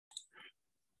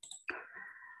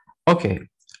Okay,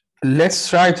 let's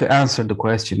try to answer the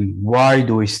question, why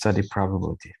do we study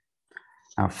probability?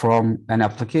 From an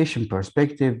application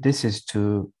perspective, this is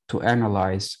to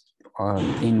analyze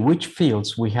in which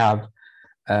fields we have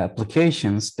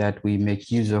applications that we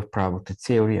make use of probability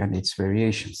theory and its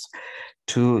variations.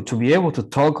 To be able to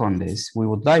talk on this, we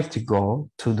would like to go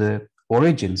to the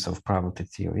origins of probability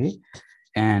theory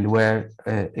and where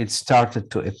it started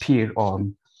to appear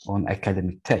on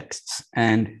academic texts.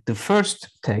 And the first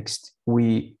text,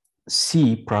 we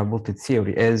see probability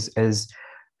theory as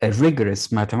a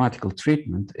rigorous mathematical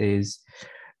treatment is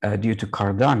due to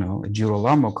Cardano,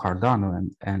 Girolamo Cardano,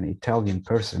 an Italian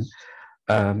person,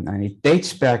 and it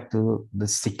dates back to the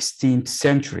 16th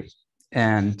century.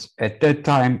 And at that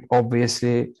time,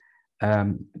 obviously,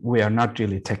 we are not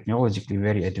really technologically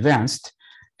very advanced.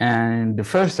 And the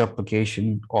first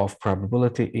application of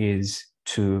probability is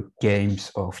to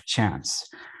games of chance.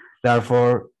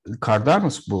 Therefore,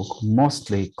 Cardano's book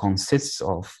mostly consists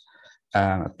of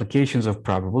applications of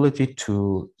probability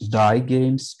to die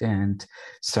games and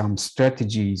some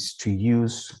strategies to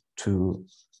use to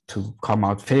come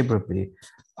out favorably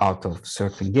out of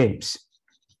certain games.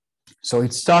 So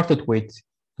it started with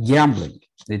gambling.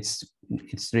 It's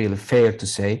really fair to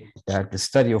say that the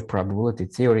study of probability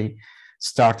theory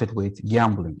started with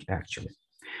gambling, actually.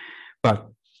 But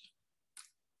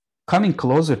coming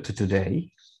closer to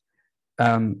today,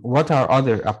 what are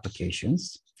other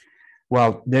applications?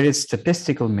 Well, there is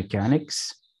statistical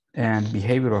mechanics and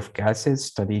behavior of gases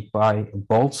studied by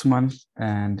Boltzmann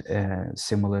and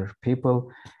similar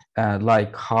people,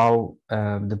 like how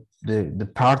the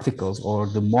particles or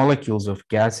the molecules of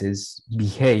gases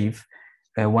behave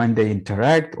when they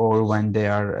interact, or when they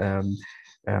are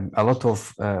a lot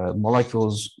of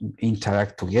molecules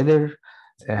interact together,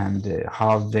 and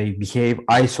how they behave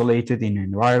isolated in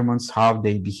environments, how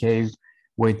they behave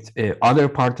with other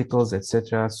particles,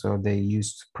 etc. So they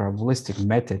used probabilistic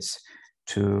methods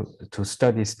to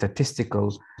study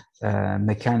statistical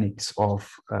mechanics of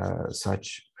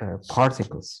such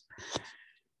particles.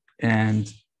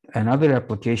 And another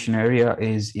application area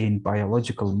is in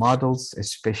biological models,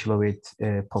 especially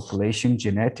with population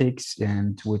genetics,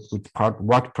 and with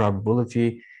what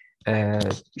probability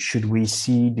should we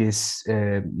see this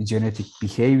genetic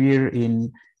behavior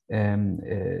in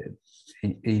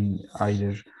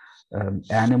either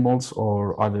animals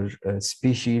or other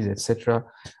species, etc.,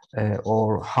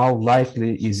 or how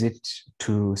likely is it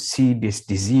to see this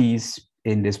disease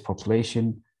in this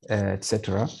population,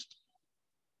 etc.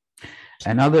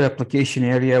 Another application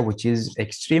area which is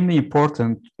extremely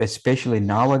important, especially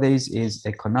nowadays, is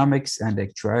economics and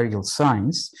actuarial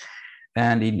science.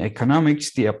 And in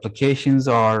economics, the applications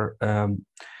are,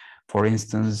 for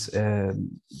instance,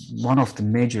 one of the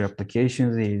major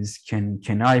applications is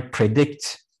can I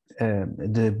predict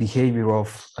the behavior of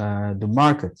the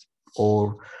market,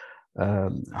 or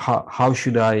how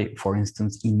should I, for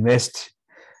instance, invest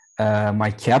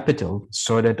my capital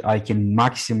so that I can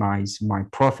maximize my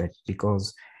profit?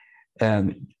 Because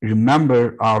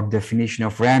remember our definition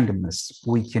of randomness.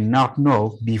 We cannot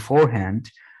know beforehand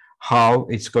how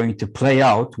it's going to play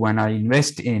out when I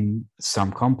invest in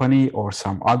some company or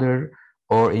some other,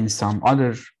 or in some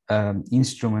other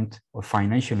instrument or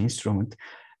financial instrument.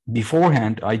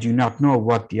 Beforehand, I do not know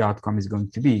what the outcome is going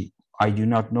to be. I do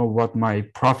not know what my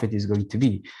profit is going to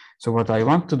be. So what I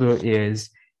want to do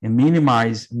is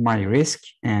minimize my risk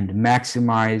and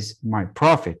maximize my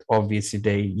profit. Obviously,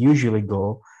 they usually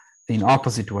go in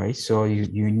opposite ways. So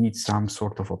you need some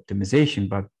sort of optimization,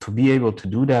 but to be able to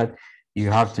do that, you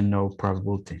have to know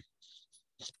probability.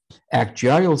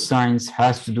 Actuarial science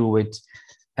has to do with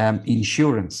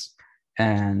insurance.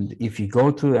 And if you go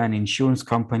to an insurance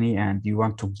company and you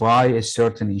want to buy a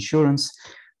certain insurance,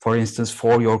 for instance,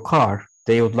 for your car,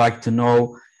 they would like to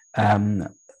know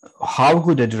how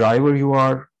good a driver you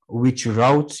are, which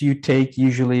routes you take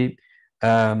usually,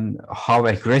 how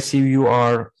aggressive you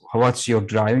are, what's your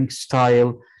driving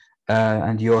style,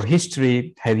 and your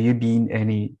history. Have you been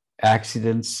any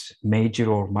accidents, major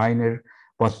or minor?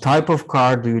 What type of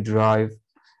car do you drive?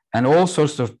 And all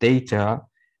sorts of data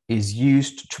is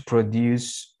used to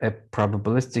produce a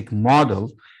probabilistic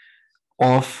model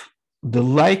of the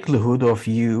likelihood of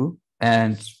you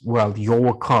and, well,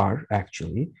 your car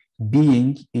actually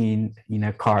being in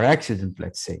a car accident,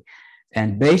 let's say.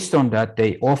 And based on that,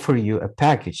 they offer you a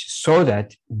package so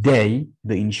that the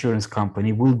insurance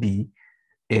company, will be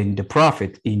in the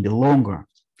profit in the long run.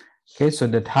 Okay, so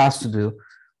that has to do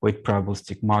with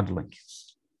probabilistic modeling.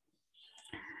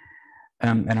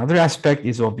 Another aspect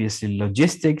is obviously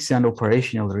logistics and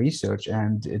operational research,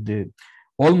 and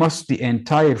almost the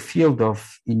entire field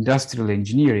of industrial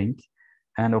engineering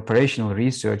and operational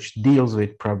research deals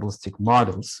with probabilistic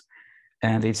models,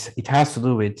 and it has to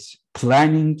do with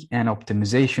planning and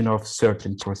optimization of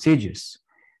certain procedures.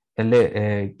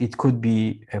 It could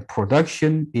be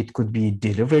production, it could be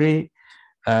delivery,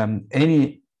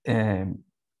 any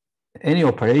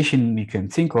operation you can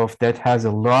think of that has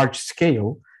a large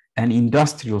scale, an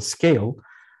industrial scale,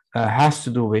 has to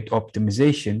do with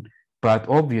optimization. But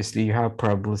obviously you have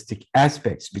probabilistic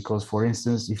aspects, because for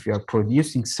instance, if you are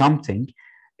producing something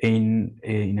in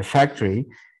a factory,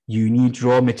 you need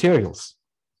raw materials.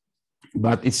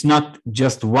 But it's not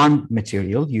just one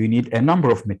material, you need a number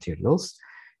of materials,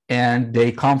 and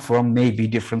they come from maybe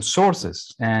different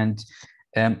sources. And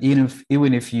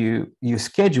even if you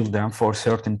schedule them for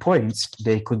certain points,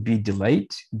 they could be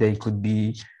delayed, they could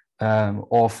be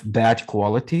of bad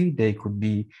quality, they could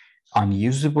be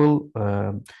unusable.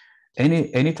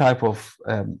 Any type of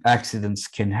accidents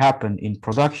can happen in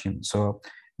production. So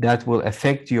that will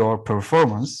affect your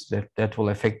performance, that will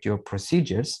affect your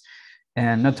procedures.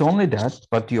 And not only that,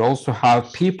 but you also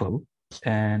have people,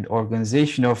 and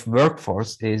organization of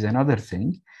workforce is another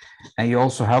thing. And you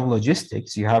also have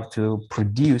logistics. You have to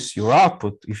produce your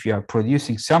output. If you are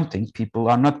producing something, people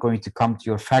are not going to come to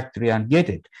your factory and get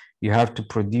it. You have to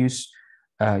produce,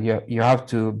 you have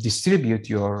to distribute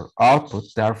your output.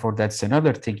 Therefore, that's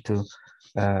another thing to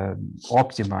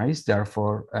optimize.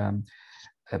 Therefore,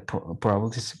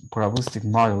 probabilistic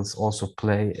models also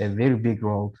play a very big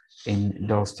role in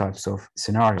those types of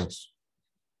scenarios.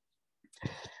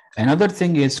 Another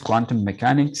thing is quantum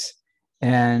mechanics.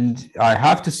 And I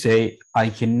have to say, I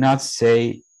cannot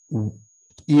say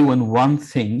even one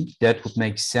thing that would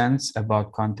make sense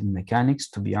about quantum mechanics,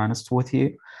 to be honest with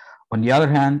you. On the other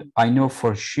hand, I know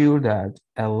for sure that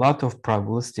a lot of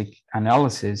probabilistic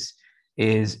analysis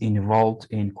is involved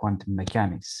in quantum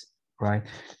mechanics, right?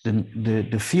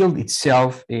 The field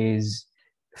itself is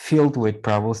filled with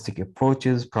probabilistic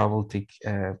approaches,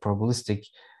 probabilistic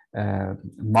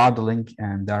modeling,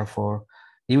 and therefore,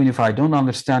 even if I don't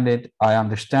understand it, I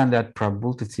understand that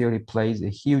probability theory plays a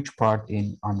huge part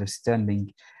in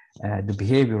understanding the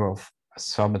behavior of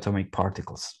subatomic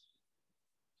particles.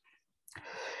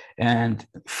 And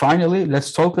finally,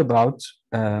 let's talk about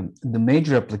the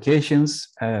major applications,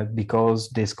 because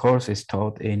this course is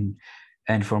taught in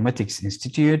Informatics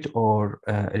Institute or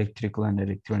Electrical and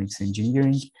Electronics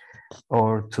Engineering,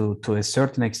 or to a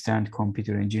certain extent,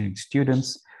 computer engineering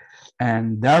students.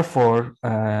 And therefore,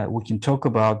 we can talk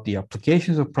about the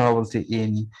applications of probability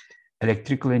in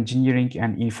electrical engineering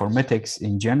and informatics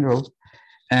in general.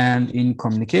 And in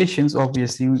communications,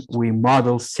 obviously, we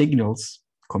model signals,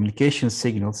 communication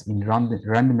signals in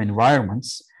random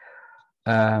environments.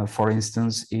 For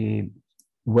instance,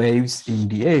 waves in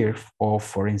the air, or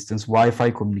for instance, Wi-Fi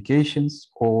communications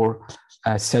or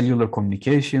cellular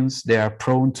communications. They are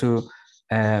prone to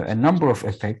a number of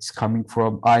effects coming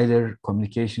from either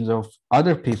communications of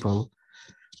other people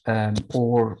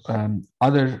or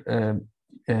other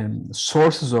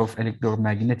sources of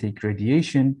electromagnetic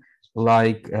radiation,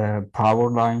 like power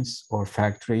lines or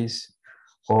factories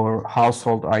or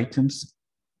household items.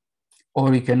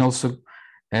 Or you can also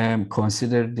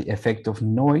consider the effect of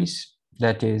noise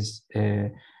that is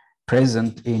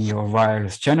present in your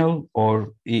wireless channel,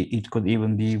 or it could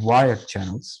even be wired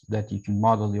channels that you can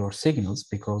model your signals,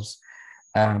 because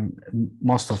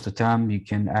most of the time you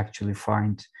can actually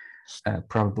find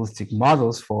probabilistic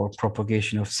models for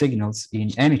propagation of signals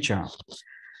in any channel.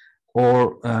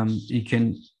 Or you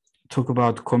can talk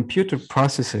about computer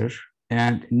processor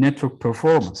and network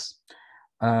performance.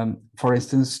 For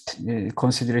instance,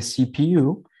 consider a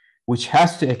CPU which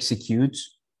has to execute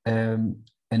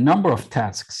a number of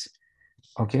tasks,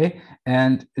 okay?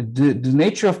 And the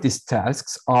nature of these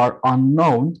tasks are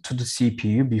unknown to the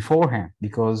CPU beforehand,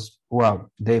 because, well,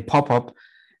 they pop up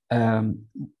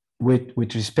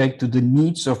with respect to the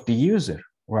needs of the user,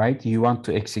 right? You want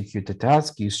to execute the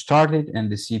task, you start it,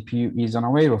 and the CPU is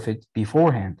unaware of it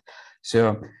beforehand.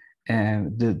 So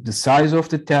the size of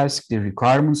the task, the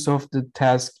requirements of the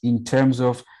task in terms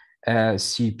of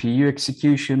CPU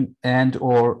execution and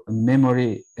or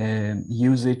memory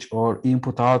usage or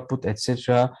input output,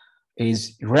 etc.,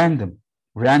 is random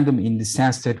in the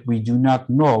sense that we do not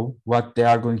know what they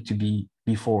are going to be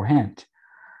beforehand.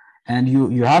 And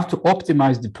you have to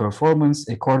optimize the performance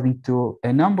according to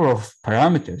a number of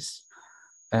parameters,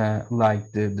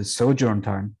 like the sojourn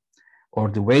time or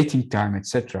the waiting time,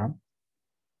 etc.,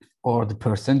 or the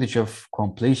percentage of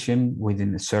completion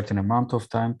within a certain amount of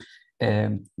time.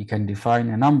 You can define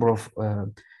a number of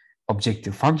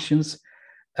objective functions.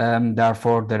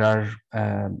 Therefore, there are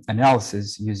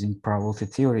analyses using probability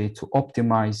theory to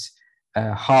optimize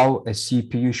how a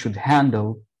CPU should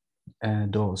handle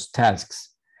those tasks.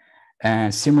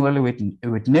 And similarly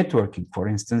with networking, for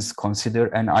instance, consider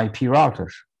an IP router.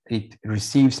 It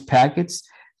receives packets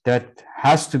that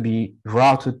has to be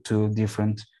routed to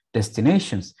different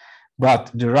destinations,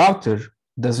 but the router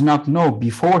does not know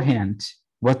beforehand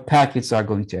what packets are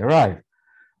going to arrive,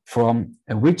 from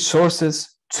which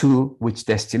sources to which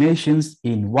destinations,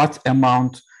 in what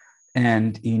amount,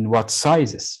 and in what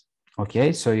sizes.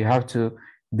 Okay, so you have to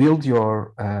build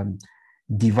your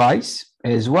device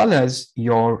as well as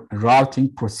your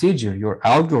routing procedure, your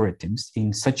algorithms,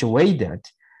 in such a way that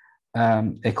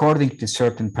according to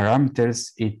certain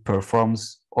parameters, it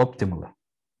performs optimally.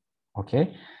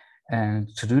 Okay, and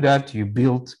to do that, you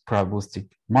build probabilistic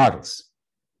models.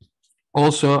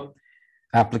 Also,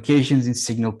 applications in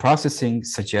signal processing,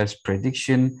 such as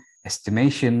prediction,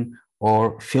 estimation,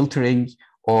 or filtering,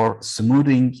 or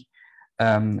smoothing,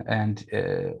 and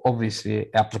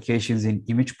obviously applications in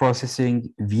image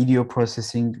processing, video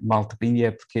processing, multimedia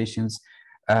applications,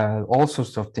 all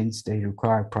sorts of things, they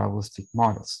require probabilistic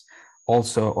models.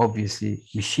 Also, obviously,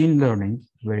 machine learning,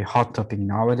 very hot topic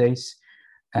nowadays,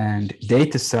 and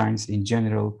data science in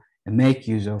general make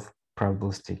use of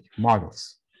probabilistic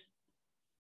models.